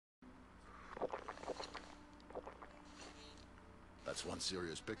That's one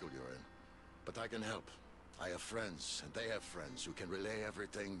serious pickle you're in. But I can help. I have friends, and they have friends who can relay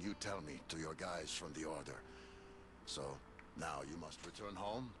everything you tell me to your guys from the Order. So, now you must return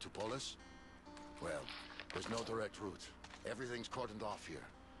home to Polis? Well, there's no direct route. Everything's cordoned off here.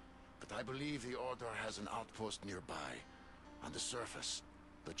 But I believe the Order has an outpost nearby. On the surface.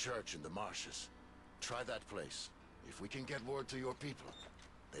 The church in the marshes. Try that place. If we can get word to your people,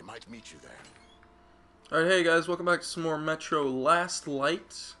 they might meet you there. Alright, hey guys, welcome back to some more Metro Last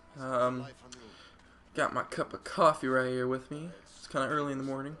Light. Got my cup of coffee right here with me. It's kind of early in the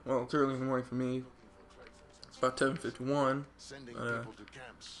morning. Well, it's early in the morning for me. It's about 10:51.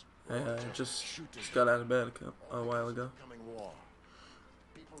 I just got out of bed a while ago.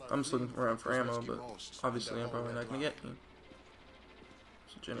 I'm just looking around for ammo, but obviously I'm probably not going to get any.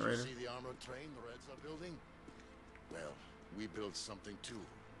 It's a generator. See the armored train the Reds are building? Well, we built something too,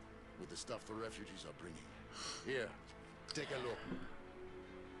 with the stuff the refugees are bringing. Here, take a look.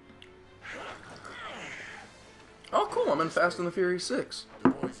 Oh, cool! I'm in Fast and the Furious 6. The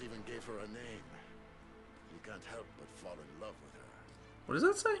boys even gave her a name. You can't help but fall in love with her. What does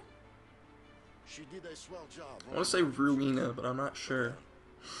that say? She did a swell job. I want to say Ruina, but I'm not sure.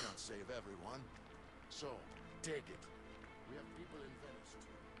 You can't save everyone, so take it. We have people in Venice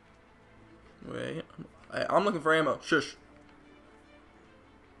too. Wait, I'm looking for ammo. Shush.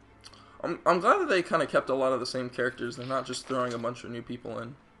 I'm glad that they kind of kept a lot of the same characters. They're not just throwing a bunch of new people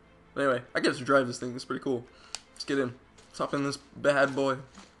in. But anyway, I get to drive this thing. It's pretty cool. Let's get in. Let's hop in this bad boy.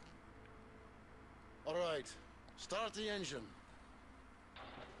 All right, start the engine.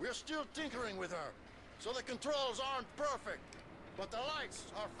 We're still tinkering with her, so the controls aren't perfect. But the lights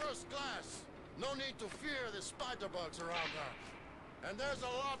are first class. No need to fear the spider bugs around her. And there's a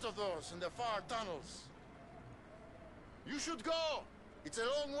lot of those in the far tunnels. You should go. It's a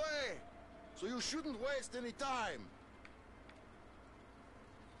long way, so you shouldn't waste any time.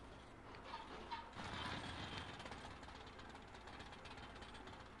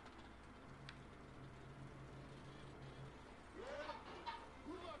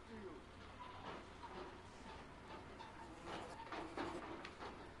 Good luck to you.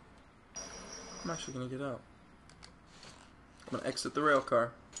 I'm actually gonna get out. I'm gonna exit the rail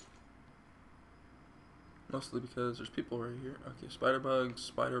car. Mostly because there's people right here. Okay, spider bug,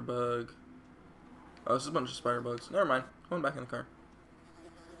 spider bug. Oh, this is a bunch of spider bugs. Never mind. Going back in the car.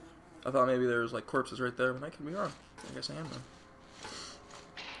 I thought maybe there was like corpses right there, but I could be wrong. I guess I am though.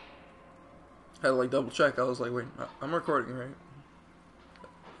 Had to like double check. I was like, wait, I'm recording, right?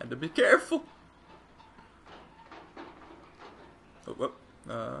 Had to be careful. Oh, whoop.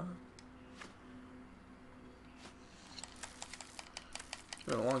 It's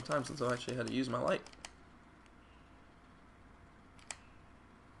been a long time since I've actually had to use my light.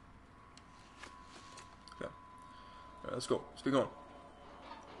 Alright, let's go. Let's get going.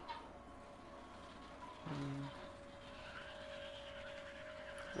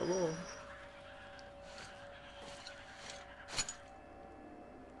 Whoa, whoa.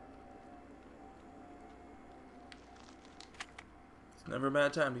 It's never a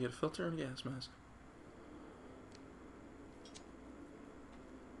bad time to get a filter and a gas mask.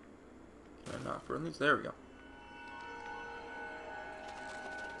 Can I not burn these? There we go.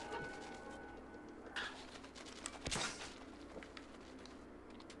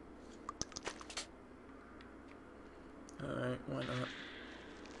 Alright, why not?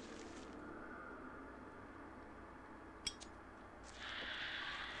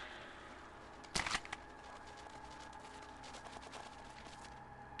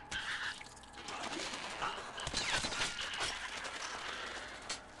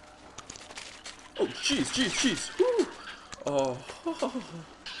 Oh, jeez, jeez, jeez. Woo! Oh.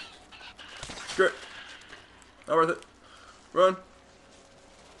 Screw it. Not worth it. Run.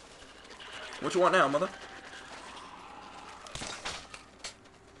 What you want now, mother?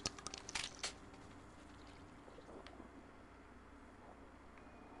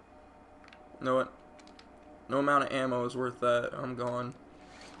 You know what? No amount of ammo is worth that. I'm gone.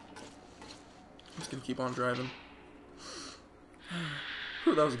 I'm just gonna keep on driving.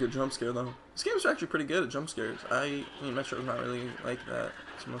 Whew, that was a good jump scare though. This game's actually pretty good at jump scares. I mean, Metro's not really like that.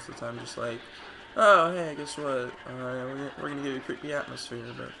 It's most of the time just like, oh hey, guess what? We're gonna give you a creepy atmosphere,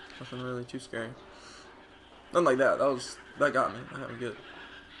 but nothing really too scary. Nothing like that. That got me. That got me good.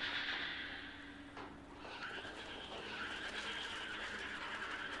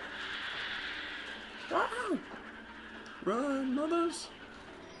 Wow! Run, mothers!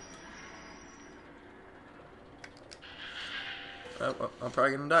 Well, I'm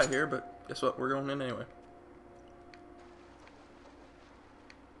probably gonna die here, but guess what? We're going in anyway.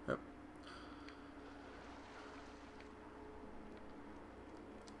 Yep.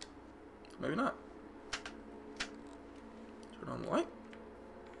 maybe not. Turn on the light.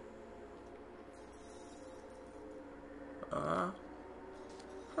 Huh.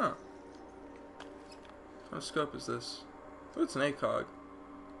 What kind of scope is this? Oh, it's an ACOG.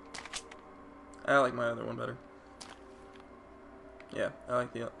 I like my other one better. Yeah, I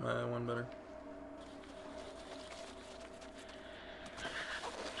like my one better.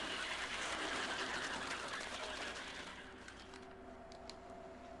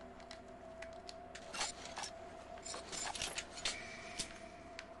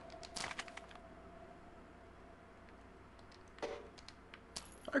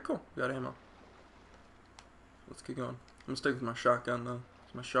 Alright, cool. Got ammo. Let's keep going. I'm gonna stick with my shotgun though.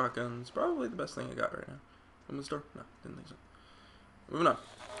 My shotgun's probably the best thing I got right now. Open this door? No, didn't think so. Moving on.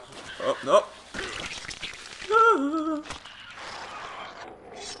 Oh, no. Ah.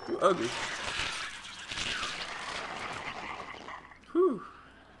 Too ugly. Whew.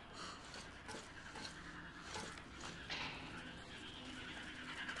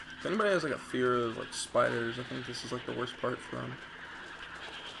 If anybody has like a fear of like spiders, I think this is like the worst part for them.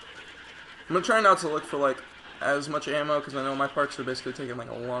 I'm gonna try not to look for like as much ammo because I know my parts are basically taking like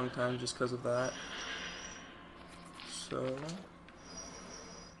a long time just because of that. So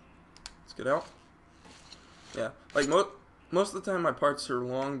let's get out. Yeah, like most of the time my parts are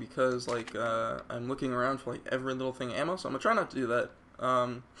long because like I'm looking around for like every little thing ammo. So I'm gonna try not to do that.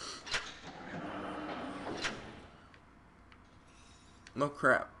 No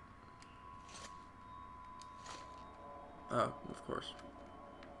crap. Oh, of course.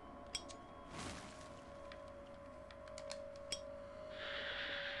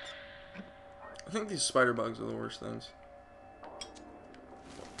 I think these spider bugs are the worst things.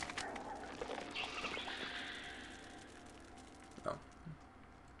 Oh.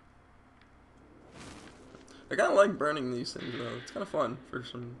 I kind of like burning these things though. It's kind of fun for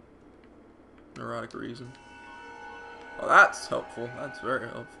some neurotic reason. Oh, that's helpful. That's very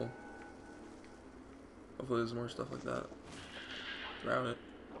helpful. Hopefully there's more stuff like that. Around it.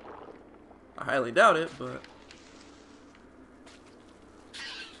 I highly doubt it, but...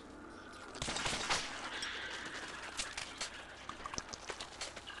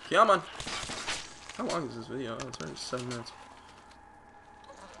 Come on! How long is this video? Oh, it's already 7 minutes.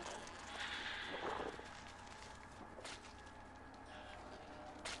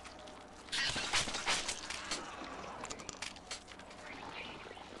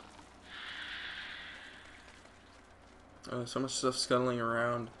 So much stuff scuttling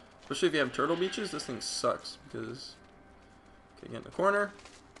around. Especially if you have turtle beaches, this thing sucks because... Okay, get in the corner.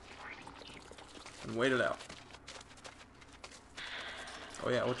 And wait it out. Oh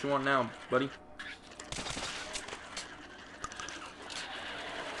yeah, what you want now, buddy?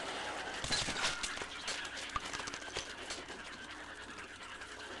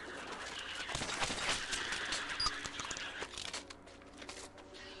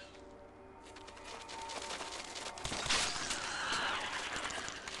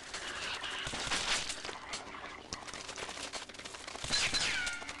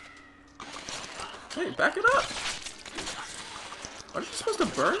 Hey, back it up! Aren't you supposed to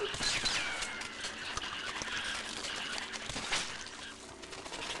burn?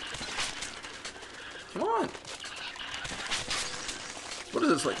 Come on! What is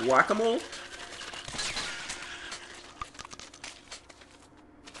this, like whack-a-mole?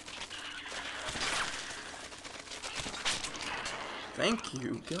 Thank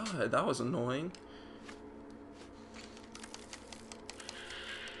you. God, that was annoying.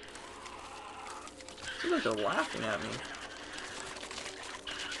 Seems like they're laughing at me.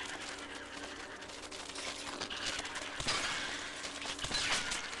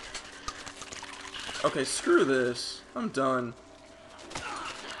 Okay, screw this. I'm done.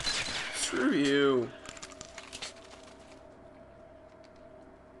 Screw you.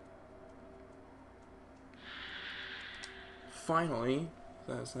 Finally.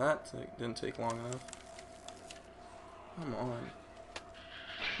 That didn't take long enough. Come on.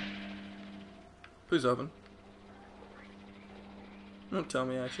 Please open. Don't tell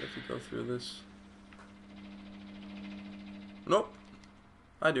me I actually have to go through this. Nope.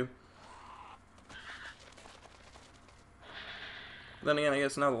 I do. Then again, I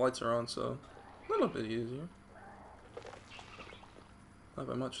guess now the lights are on, so a little bit easier. Not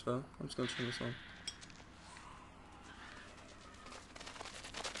by much, though. I'm just gonna turn this on.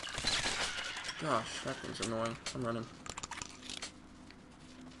 Gosh, that thing's annoying. I'm running.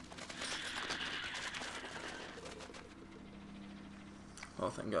 Oh,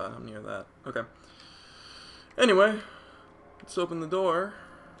 thank God, I'm near that. Okay. Anyway, let's open the door.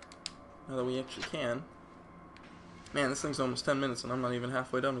 Now that we actually can. Man, this thing's almost 10 minutes and I'm not even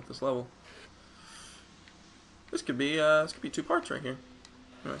halfway done with this level. This could be 2 parts right here.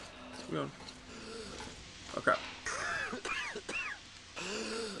 Anyway, let's keep going. Oh crap.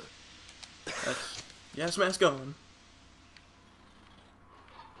 That's gas mask gone.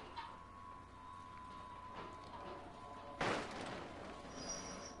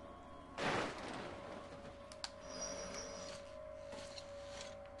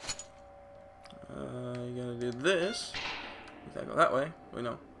 You gotta do this. You gotta go that way. Wait,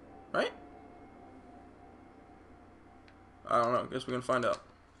 no. Right? I don't know. Guess we're gonna find out.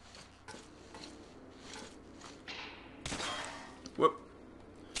 Whoop.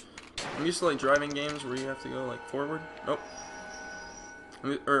 I'm used to like driving games where you have to go like forward. Nope.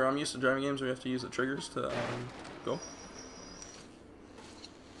 I'm used to driving games where you have to use the triggers to go.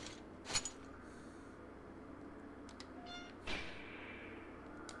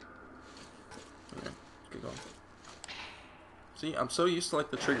 Okay, let's get going. See, I'm so used to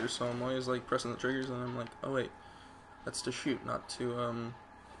like the triggers, so I'm always like pressing the triggers, and I'm like, oh wait, that's to shoot, not to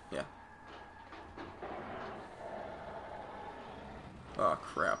yeah. Oh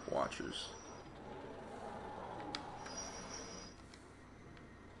crap, watchers.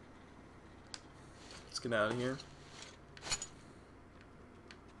 Let's get out of here.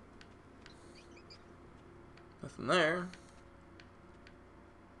 Nothing there.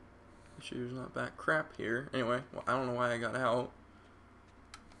 Make sure there's not back crap here. Anyway, well, I don't know why I got out.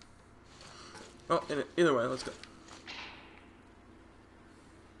 Well, either way, let's go.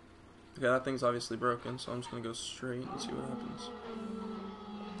 Okay, that thing's obviously broken, so I'm just gonna go straight and see what happens.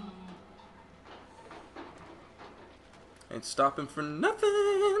 Ain't stopping for nothing!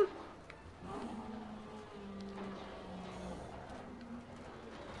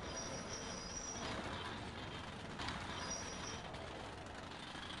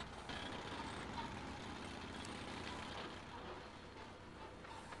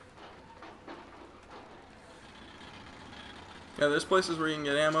 Yeah, there's places where you can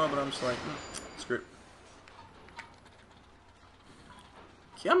get ammo, but I'm just like, screw it.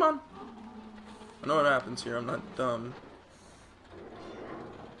 Come on! I know what happens here, I'm not dumb.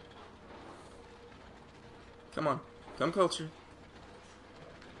 Come on, come closer.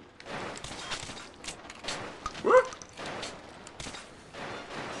 Woo!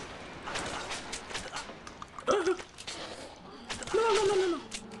 No.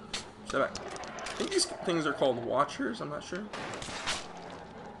 Stay back. I think these things are called watchers, I'm not sure.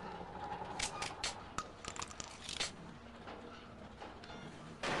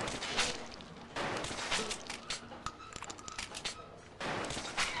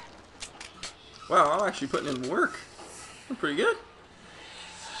 Wow, I'm actually putting in work. I'm pretty good.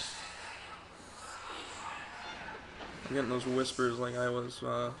 I'm getting those whispers like I was,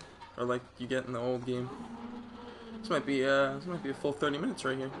 or like you get in the old game. This might be a full 30 minutes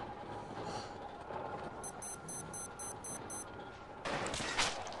right here.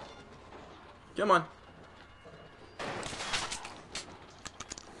 Come on.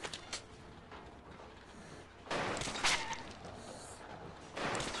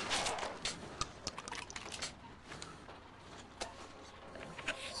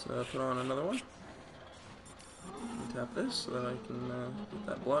 Let's put on another one. Tap this so that I can get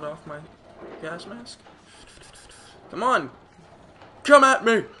that blood off my gas mask. Come on! Come at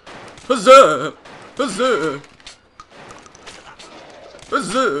me! Huzzah! Huzzah!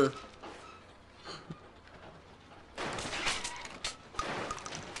 Huzzah!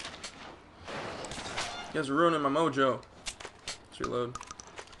 You guys are ruining my mojo. Let's reload.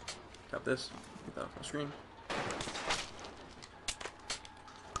 Tap this. Get that off my screen.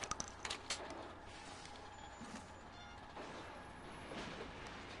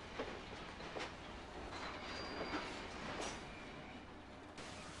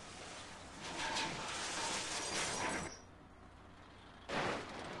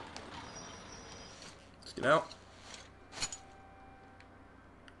 Let's get out.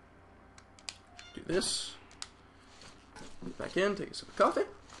 Do this. Get back in, take a sip of coffee.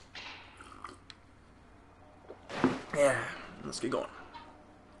 Yeah, let's get going.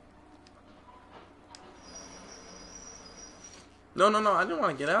 No, I didn't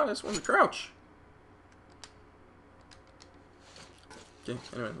want to get out, I just wanted to crouch. Okay,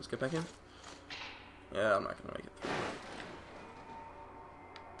 anyway, let's get back in. Yeah, I'm not gonna make it through.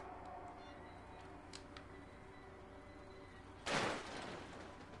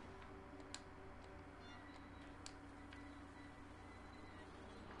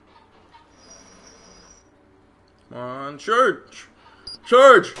 Come on, charge!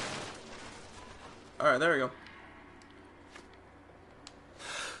 Charge! Alright, there we go.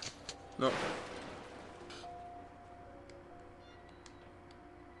 Nope.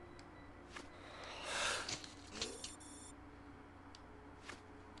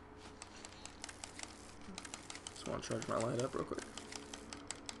 charge my light up real quick.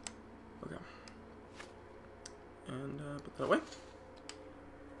 Okay. And put that away.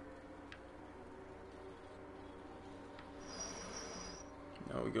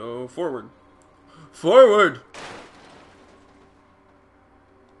 Now we go forward. Forward!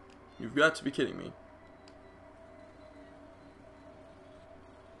 You've got to be kidding me.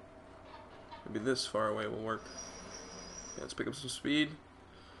 Maybe this far away will work. Okay, let's pick up some speed.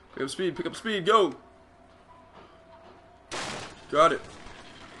 Pick up speed, pick up speed, go! Got it.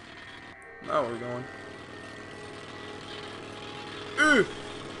 Now we're going. Woo!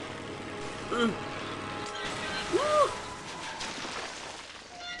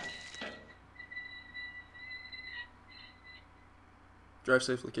 Drive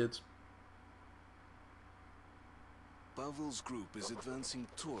safely, kids. Pavel's group is advancing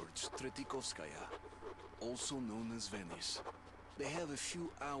towards Tretikovskaya, also known as Venice. They have a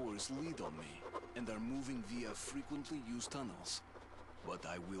few hours lead on me, and are moving via frequently used tunnels. But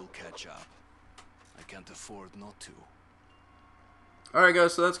I will catch up. I can't afford not to. Alright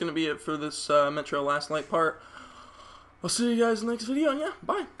guys, so that's going to be it for this Metro Last Light part. I'll see you guys in the next video, and yeah,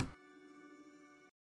 bye!